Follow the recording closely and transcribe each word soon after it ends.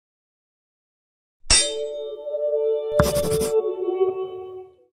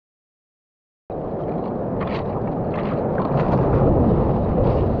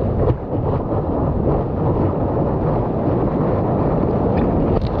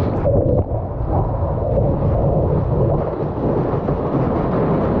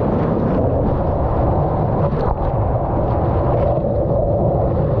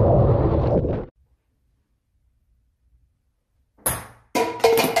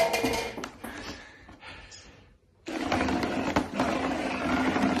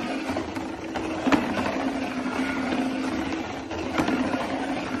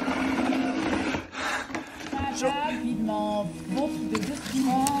Rapidement, beaucoup de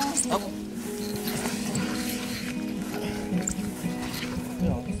documents.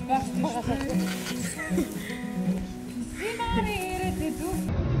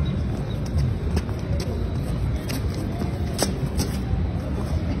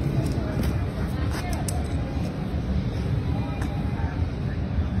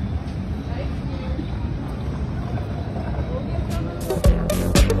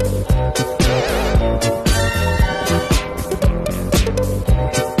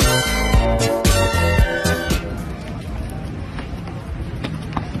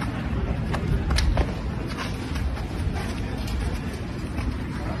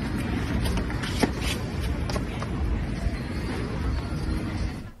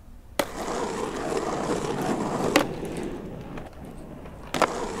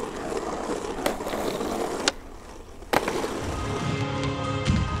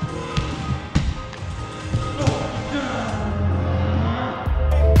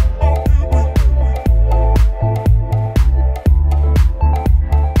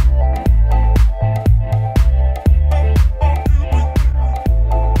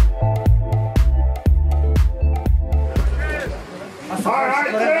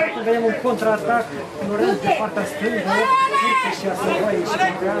 Avem un contraatac, Lorenz de partea stângă, Urcă și Asăroaie și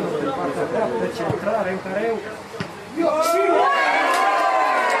Coreanu pe partea dreaptă, centrare, în care eu...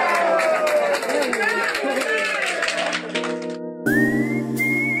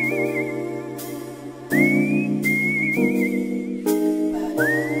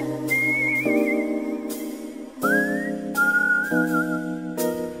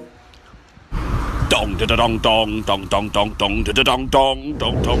 Dong da dong dong dong dong dong dong da dong dong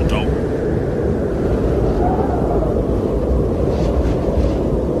dong dong dong.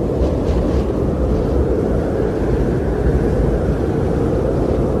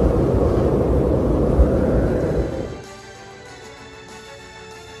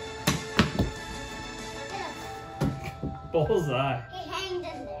 Bullseye. He hangs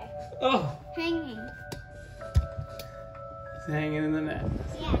in there. Oh, Hanging. he's hanging in the net.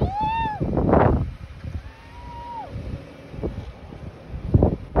 Yeah.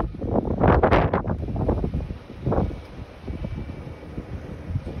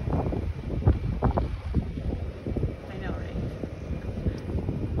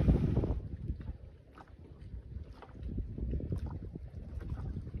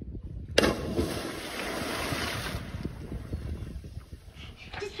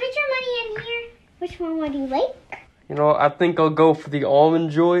 Just put your money in here. Which one would you like? You know, I think I'll go for the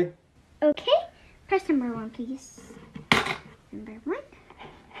Almond Joy. Okay. Press number 1, please. Number 1.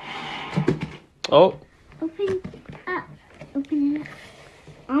 Oh, Open up. Open it up.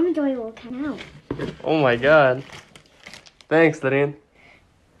 Almond Joy will come out. oh my God. Thanks, Lorraine.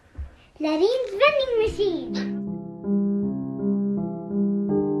 Larine's vending machine.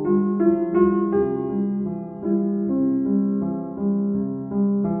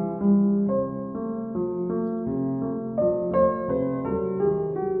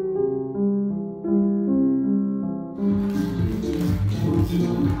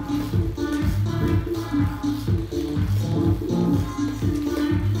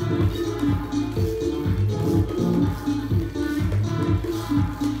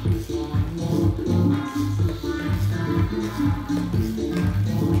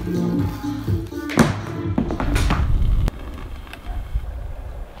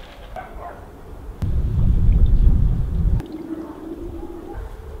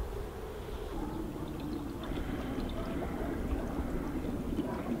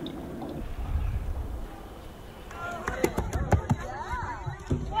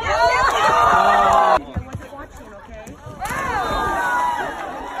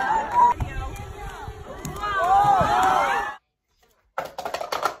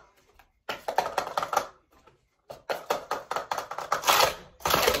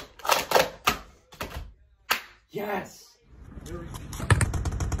 Yes!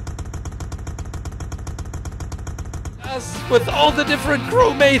 Yes, with all the different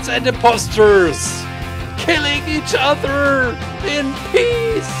crewmates and imposters! killing each other in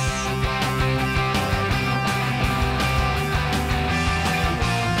peace.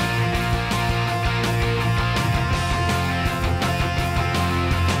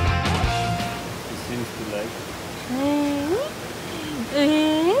 Seems to like.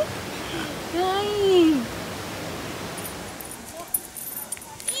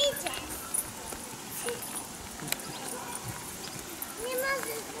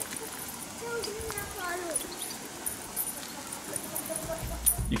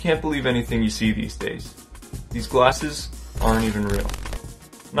 You can't believe anything you see these days. These glasses aren't even real.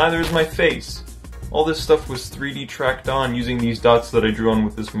 Neither is my face. All this stuff was 3D tracked on using these dots that I drew on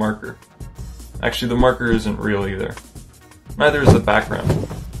with this marker. Actually, the marker isn't real either. Neither is the background.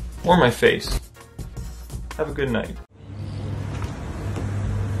 Or my face. Have a good night.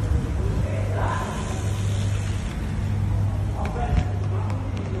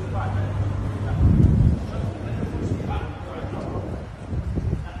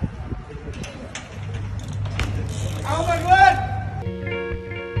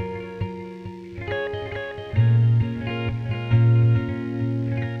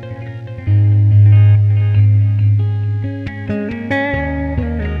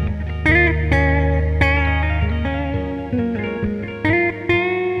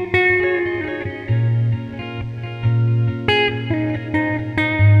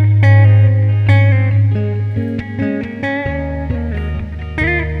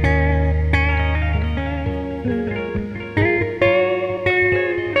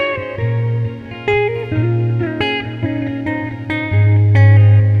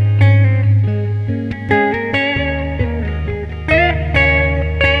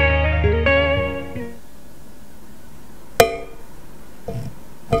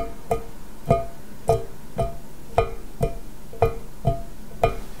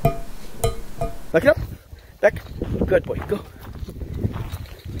 Back it up. Back. Good boy. Go.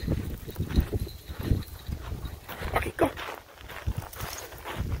 Okay, go.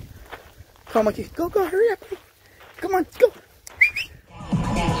 Come on, Mikey. Go, go. Hurry up. Come on, go.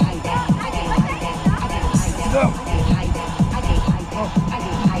 Go.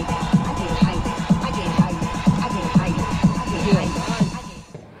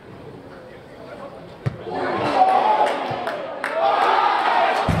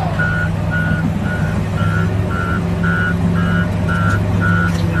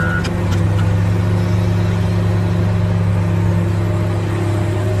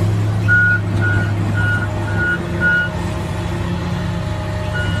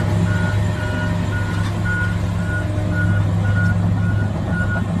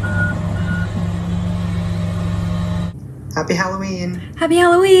 Happy Halloween! Happy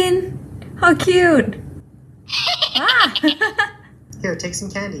Halloween! How cute! Ah! Here, take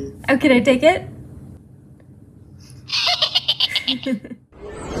some candy. Oh, can I take it?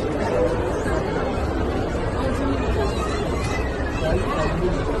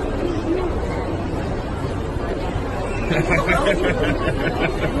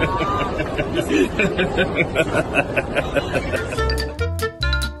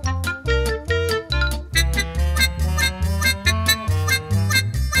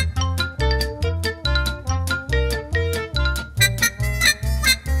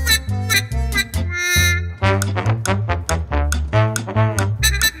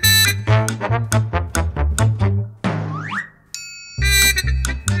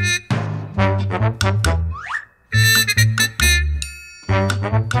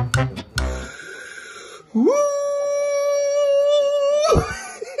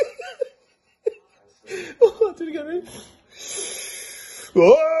 Oh, did it get me?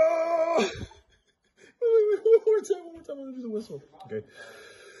 Oh! Wait, one more time. I'm gonna do the whistle. Okay.